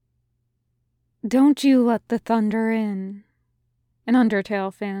Don't You Let the Thunder In, an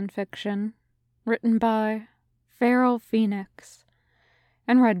Undertale fan fiction, written by Feral Phoenix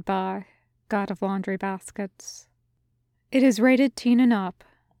and read by God of Laundry Baskets. It is rated teen and up,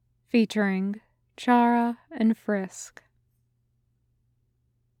 featuring Chara and Frisk.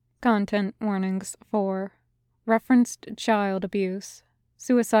 Content warnings for referenced child abuse,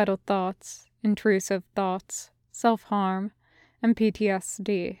 suicidal thoughts, intrusive thoughts, self-harm, and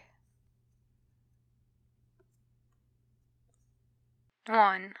PTSD.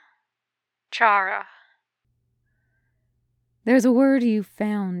 1. Chara. There's a word you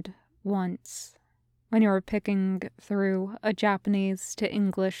found once when you were picking through a Japanese to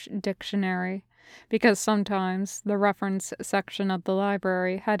English dictionary, because sometimes the reference section of the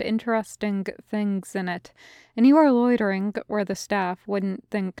library had interesting things in it, and you were loitering where the staff wouldn't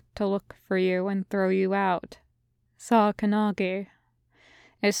think to look for you and throw you out. Sakanagi.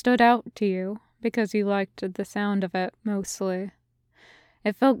 It stood out to you because you liked the sound of it mostly.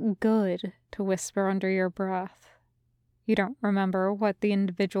 It felt good to whisper under your breath. You don't remember what the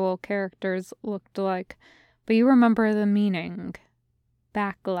individual characters looked like, but you remember the meaning.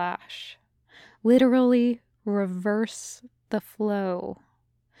 Backlash. Literally reverse the flow.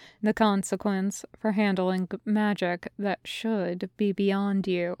 The consequence for handling magic that should be beyond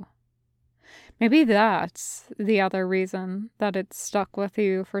you. Maybe that's the other reason that it stuck with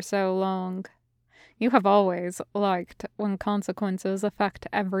you for so long. You have always liked when consequences affect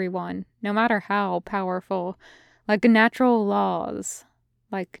everyone, no matter how powerful, like natural laws,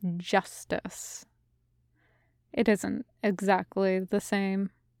 like justice. It isn't exactly the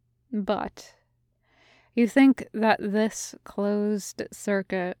same, but you think that this closed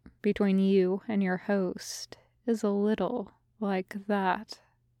circuit between you and your host is a little like that.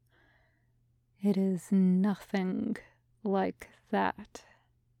 It is nothing like that.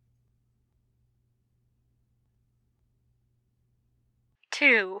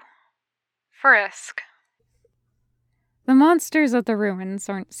 2. Frisk. The monsters of the ruins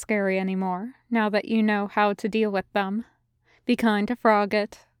aren't scary anymore, now that you know how to deal with them. Be kind to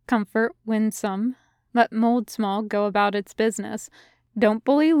Frogget, comfort Winsome, let Moldsmall go about its business, don't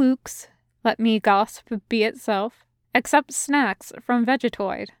bully Lukes, let Meegosp be itself, accept snacks from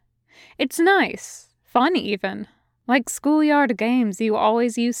Vegetoid. It's nice, fun even, like schoolyard games you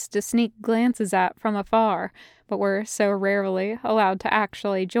always used to sneak glances at from afar, but were so rarely allowed to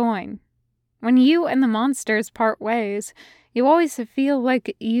actually join. When you and the monsters part ways, you always feel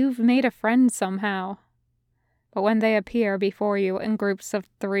like you've made a friend somehow. But when they appear before you in groups of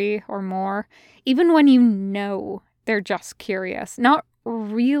 3 or more, even when you know they're just curious, not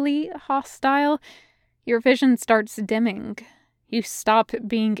really hostile, your vision starts dimming. You stop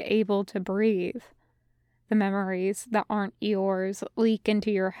being able to breathe. The memories that aren't yours leak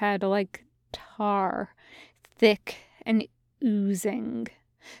into your head like tar, thick and oozing.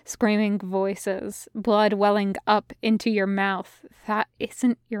 Screaming voices, blood welling up into your mouth. That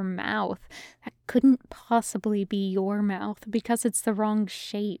isn't your mouth. That couldn't possibly be your mouth because it's the wrong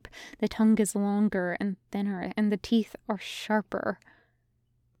shape. The tongue is longer and thinner, and the teeth are sharper.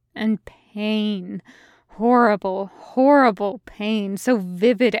 And pain. Horrible, horrible pain, so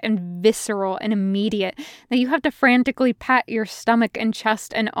vivid and visceral and immediate that you have to frantically pat your stomach and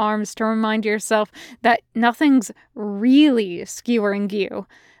chest and arms to remind yourself that nothing's really skewering you.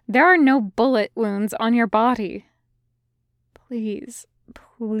 There are no bullet wounds on your body. Please,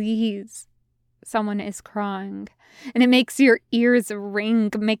 please. Someone is crying, and it makes your ears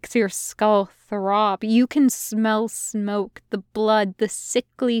ring, makes your skull throb. You can smell smoke, the blood, the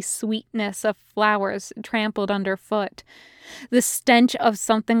sickly sweetness of flowers trampled underfoot. The stench of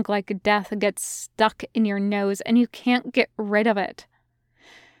something like death gets stuck in your nose, and you can't get rid of it.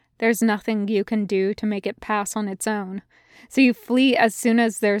 There's nothing you can do to make it pass on its own, so you flee as soon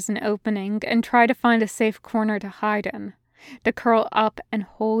as there's an opening and try to find a safe corner to hide in. To curl up and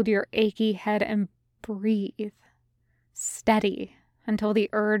hold your achy head and breathe. Steady until the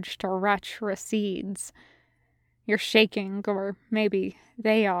urge to retch recedes. You're shaking, or maybe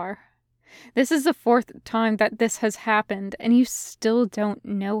they are. This is the 4th time that this has happened, and you still don't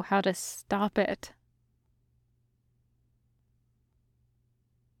know how to stop it.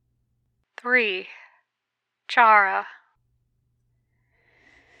 3. Chara.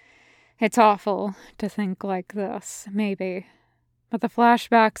 It's awful to think like this, maybe. But the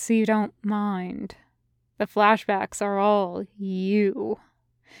flashbacks you don't mind. The flashbacks are all you.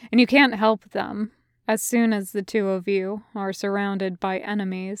 And you can't help them. As soon as the 2 of you are surrounded by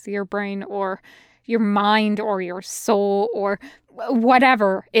enemies, your brain or your mind or your soul or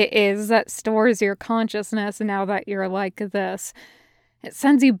whatever it is that stores your consciousness now that you're like this, It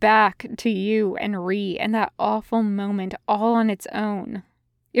sends you back to you and Ree and that awful moment all on its own.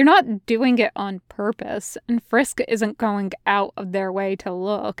 You're not doing it on purpose, and Frisk isn't going out of their way to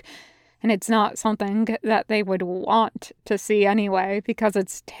look, and it's not something that they would want to see anyway, because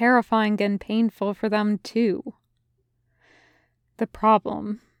it's terrifying and painful for them too. The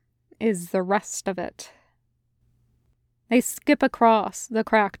problem is the rest of it. They skip across the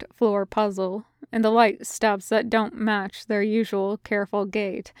cracked floor puzzle and the light steps that don't match their usual careful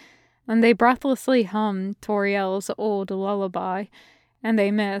gait, and they breathlessly hum Toriel's old lullaby, and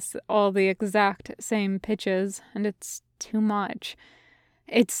they miss all the exact same pitches, and it's too much.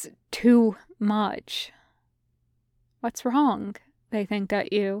 It's too much. What's wrong? They think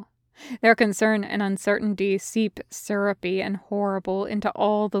at you. Their concern and uncertainty seep syrupy and horrible into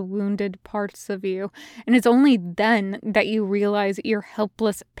all the wounded parts of you, and it's only then that you realize your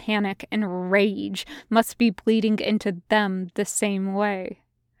helpless panic and rage must be bleeding into them the same way.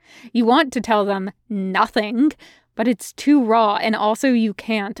 You want to tell them nothing, but it's too raw, and also you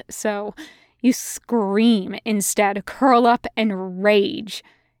can't, so you scream instead, curl up and rage.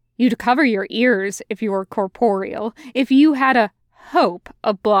 You'd cover your ears if you were corporeal, if you had a hope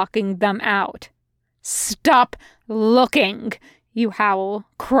of blocking them out. Stop looking! You howl,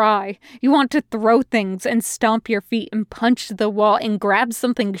 cry. You want to throw things and stomp your feet and punch the wall and grab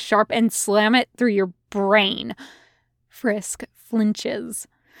something sharp and slam it through your brain. Frisk flinches.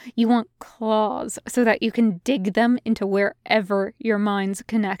 You want claws so that you can dig them into wherever your minds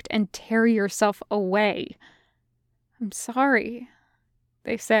connect and tear yourself away. I'm sorry,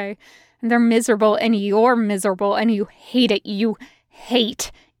 they say, and they're miserable, and you're miserable, and you hate it. You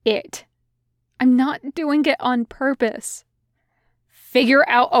hate it. I'm not doing it on purpose. Figure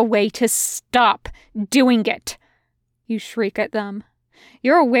out a way to stop doing it. You shriek at them.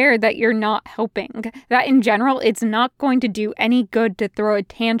 You're aware that you're not helping, that in general it's not going to do any good to throw a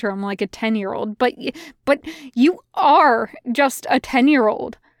tantrum like a 10-year-old, but you are just a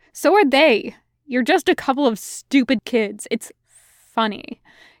 10-year-old. So are they. You're just a couple of stupid kids. It's funny.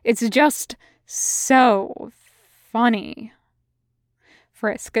 It's just so funny.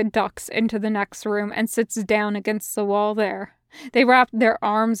 Frisk ducks into the next room and sits down against the wall there. They wrap their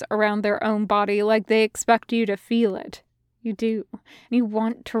arms around their own body like they expect you to feel it. You do, and you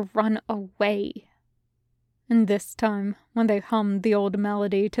want to run away. And this time, when they hum the old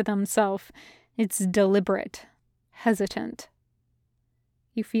melody to themselves, it's deliberate, hesitant.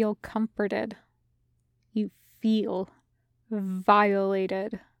 You feel comforted. You feel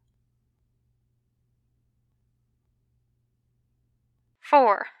violated.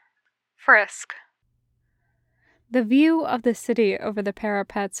 4. Frisk. The view of the city over the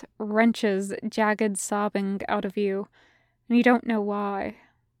parapets wrenches jagged sobbing out of you, and you don't know why.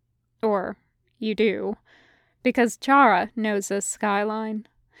 Or you do, because Chara knows this skyline,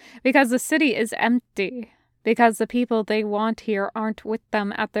 because the city is empty, because the people they want here aren't with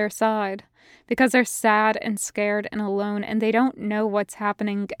them at their side, because they're sad and scared and alone, and they don't know what's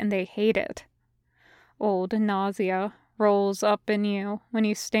happening and they hate it. Old nausea rolls up in you when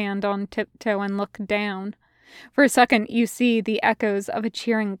you stand on tiptoe and look down. For a second, you see the echoes of a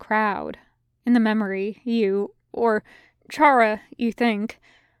cheering crowd. In the memory, you, or Chara, you think,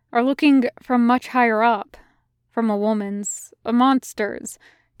 are looking from much higher up, from a woman's, a monster's,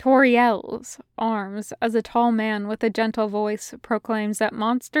 Toriel's arms, as a tall man with a gentle voice proclaims that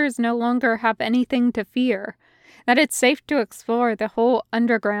monsters no longer have anything to fear, that it's safe to explore the whole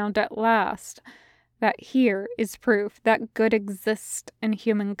underground at last, that here is proof that good exists in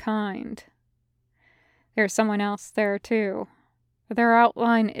humankind. There's someone else there, too. Their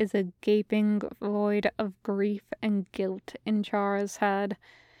outline is a gaping void of grief and guilt in Chara's head,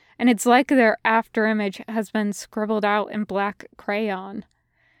 and it's like their afterimage has been scribbled out in black crayon.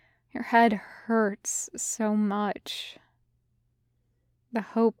 Your head hurts so much. The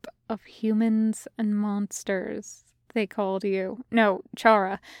hope of humans and monsters, they called you. No,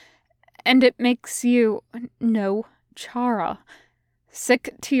 Chara. And it makes you, no, Chara,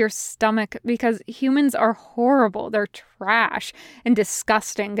 sick to your stomach because humans are horrible. They're trash and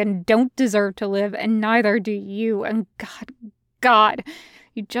disgusting and don't deserve to live, and neither do you. And God,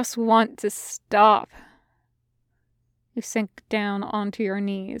 you just want to stop. You sink down onto your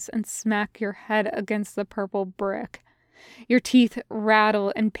knees and smack your head against the purple brick. Your teeth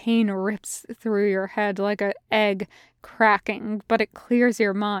rattle and pain rips through your head like an egg cracking, but it clears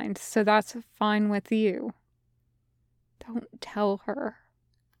your mind, so that's fine with you. Don't tell her,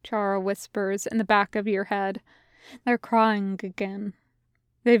 Chara whispers in the back of your head. They're crying again.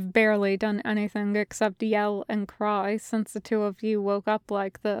 They've barely done anything except yell and cry since the two of you woke up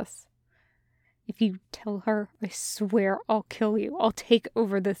like this. If you tell her, I swear I'll kill you. I'll take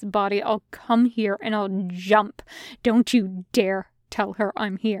over this body. I'll come here and I'll jump. Don't you dare tell her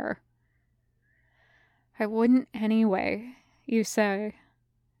I'm here. I wouldn't anyway, you say.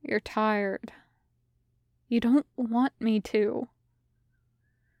 You're tired. You don't want me to.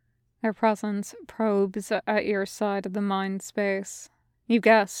 Their presence probes at your side of the mind space. You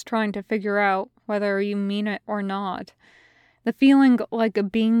guess, trying to figure out whether you mean it or not. The feeling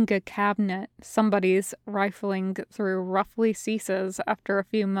like being a cabinet somebody's rifling through roughly ceases after a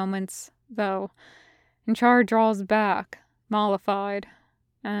few moments, though, and Char draws back, mollified,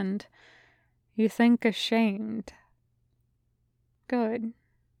 and you think ashamed. Good,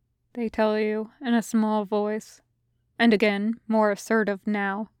 they tell you in a small voice, and again, more assertive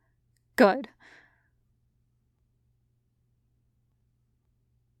now. Good.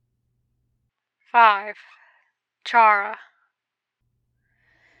 Five. Chara.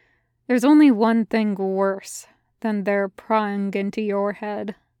 There's only one thing worse than their prying into your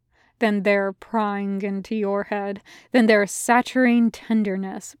head, than their saturating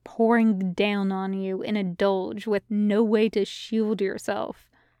tenderness pouring down on you in a dolge with no way to shield yourself.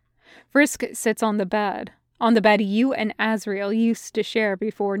 Frisk sits on the bed you and Azrael used to share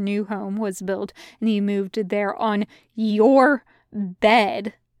before New Home was built, and you moved there on your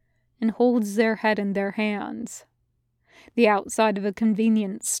bed, and holds their head in their hands. The outside of a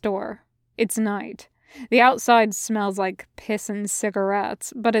convenience store. It's night. The outside smells like piss and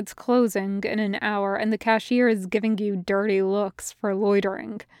cigarettes, but it's closing in an hour and the cashier is giving you dirty looks for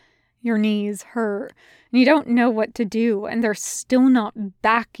loitering. Your knees hurt, and you don't know what to do, and they're still not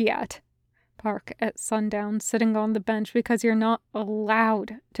back yet. Park at sundown, sitting on the bench because you're not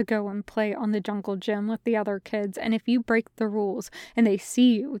allowed to go and play on the jungle gym with the other kids, and if you break the rules and they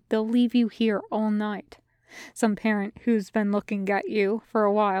see you, they'll leave you here all night. Some parent who's been looking at you for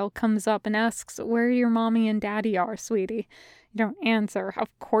a while comes up and asks where your mommy and daddy are, sweetie. You don't answer. Of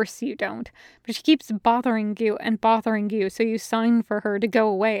course you don't. But she keeps bothering you, so you sign for her to go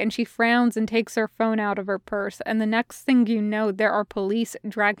away, and she frowns and takes her phone out of her purse, and the next thing you know, there are police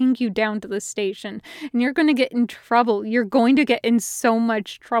dragging you down to the station, and you're going to get in trouble. You're going to get in so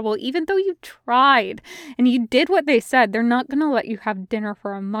much trouble, even though you tried, and you did what they said. They're not going to let you have dinner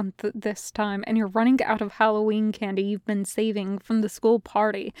for a month this time, and you're running out of Halloween candy you've been saving from the school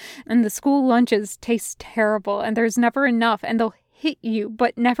party, and the school lunches taste terrible, and there's never enough, and they'll hit you,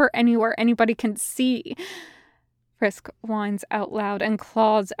 but never anywhere anybody can see. Frisk whines out loud and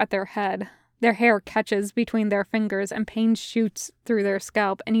claws at their head. Their hair catches between their fingers and pain shoots through their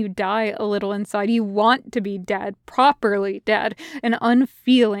scalp, and you die a little inside. You want to be dead, properly dead, and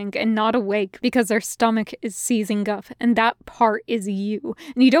unfeeling and not awake because their stomach is seizing up, and that part is you.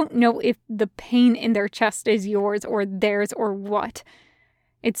 And you don't know if the pain in their chest is yours or theirs or what.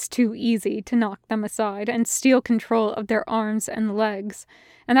 It's too easy to knock them aside and steal control of their arms and legs,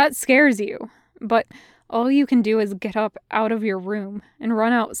 and that scares you. But all you can do is get up out of your room and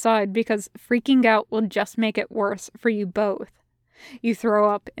run outside because freaking out will just make it worse for you both. You throw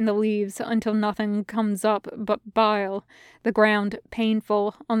up in the leaves until nothing comes up but bile, the ground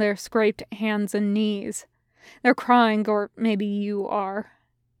painful on their scraped hands and knees. They're crying, or maybe you are.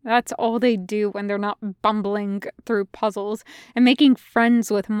 That's all they do when they're not bumbling through puzzles and making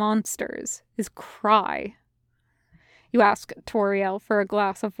friends with monsters, is cry. You ask Toriel for a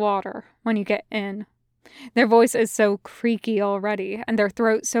glass of water when you get in. Their voice is so creaky already, and their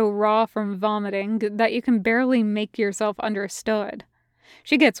throat so raw from vomiting, that you can barely make yourself understood.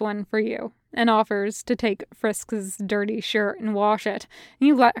 She gets one for you, and offers to take Frisk's dirty shirt and wash it, and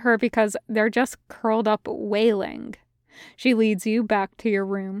you let her because they're just curled up wailing. She leads you back to your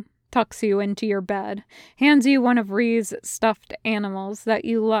room, tucks you into your bed, hands you one of Ree's stuffed animals that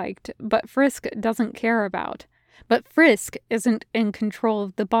you liked, but Frisk doesn't care about. But Frisk isn't in control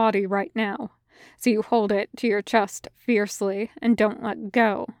of the body right now, so you hold it to your chest fiercely and don't let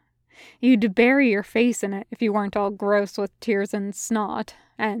go. You'd bury your face in it if you weren't all gross with tears and snot,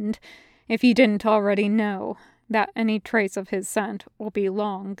 and, if you didn't already know, that any trace of his scent will be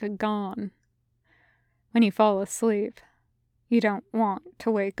long gone. When you fall asleep, you don't want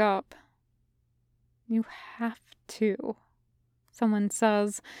to wake up. You have to, someone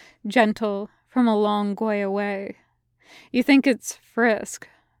says, gentle from a long way away. You think it's Frisk,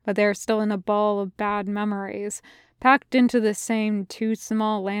 but they're still in a ball of bad memories, packed into the same too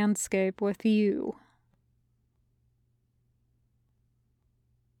small landscape with you.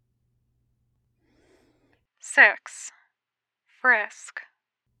 Six. Frisk.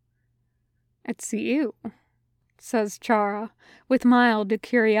 It's you, says Chara, with mild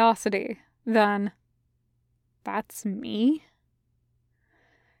curiosity. Then, that's me?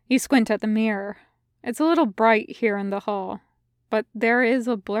 You squint at the mirror. It's a little bright here in the hall, but there is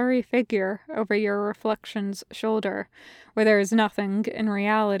a blurry figure over your reflection's shoulder where there is nothing in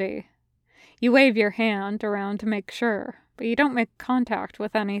reality. You wave your hand around to make sure, but you don't make contact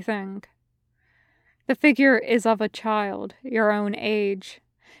with anything. The figure is of a child, your own age,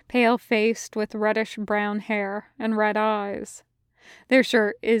 pale-faced with reddish-brown hair and red eyes. Their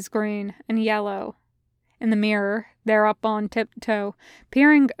shirt is green and yellow. In the mirror, they're up on tiptoe,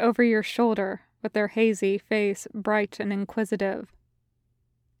 peering over your shoulder with their hazy face bright and inquisitive.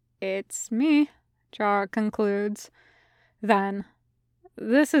 "It's me," Chara concludes. Then,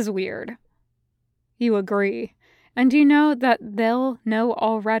 "This is weird." You agree, and you know that they'll know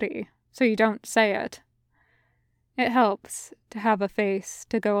already, so you don't say it. It helps to have a face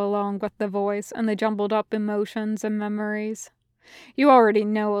to go along with the voice and the jumbled up emotions and memories. You already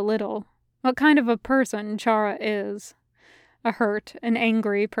know a little what kind of a person Chara is. A hurt and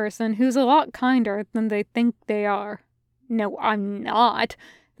angry person who's a lot kinder than they think they are. "No, I'm not,"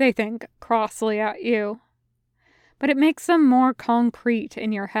 they think crossly at you. But it makes them more concrete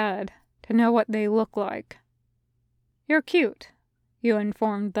in your head to know what they look like. "You're cute," you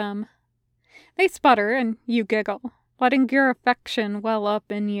informed them. They sputter and you giggle, letting your affection well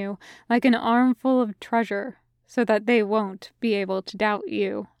up in you like an armful of treasure so that they won't be able to doubt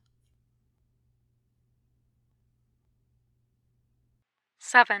you.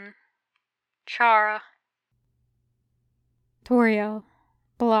 7. Chara. Toriel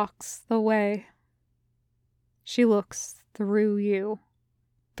blocks the way. She looks through you,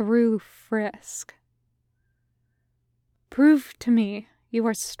 through Frisk. "Prove to me you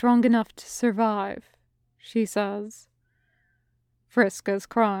are strong enough to survive," she says. Frisk is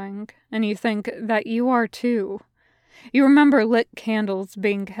crying, and you think that you are too. You remember lit candles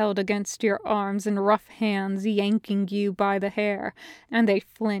being held against your arms and rough hands yanking you by the hair, and they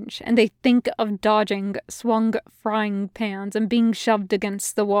flinch, and they think of dodging swung frying pans and being shoved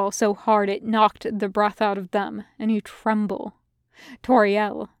against the wall so hard it knocked the breath out of them, and you tremble.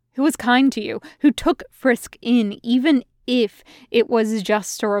 Toriel, who was kind to you, who took Frisk in, even if it was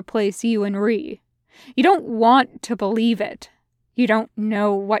just to replace you and Ree. You don't want to believe it. You don't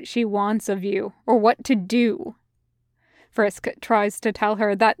know what she wants of you, or what to do. Frisk tries to tell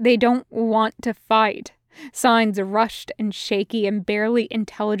her that they don't want to fight. Signs rushed and shaky and barely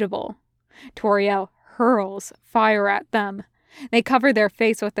intelligible. Toriel hurls fire at them. They cover their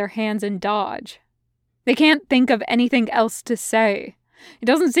face with their hands and dodge. They can't think of anything else to say. It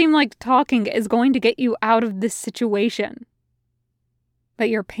doesn't seem like talking is going to get you out of this situation. But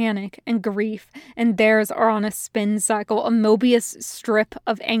your panic and grief and theirs are on a spin cycle, a Mobius strip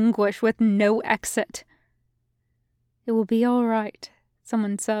of anguish with no exit. "It will be all right,"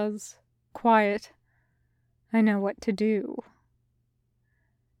 someone says, quiet. "I know what to do."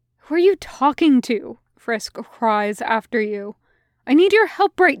 "Who are you talking to?" Frisk cries after you. "I need your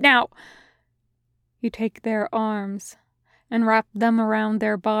help right now." You take their arms and wrap them around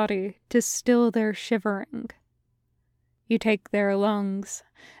their body to still their shivering. You take their lungs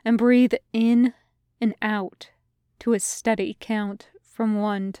and breathe in and out to a steady count from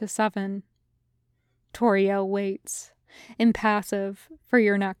 1 to 7. Toriel waits, impassive, for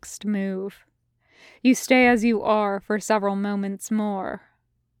your next move. You stay as you are for several moments more.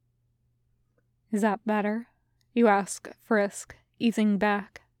 "Is that better?" you ask Frisk, easing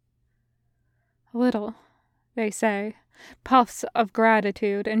back. "A little," they say, puffs of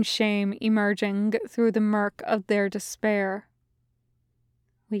gratitude and shame emerging through the murk of their despair.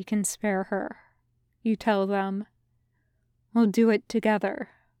 "We can spare her," you tell them. "We'll do it together."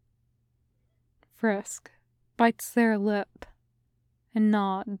 Frisk bites their lip and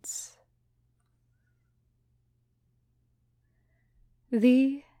nods.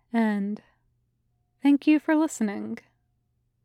 The end. Thank you for listening.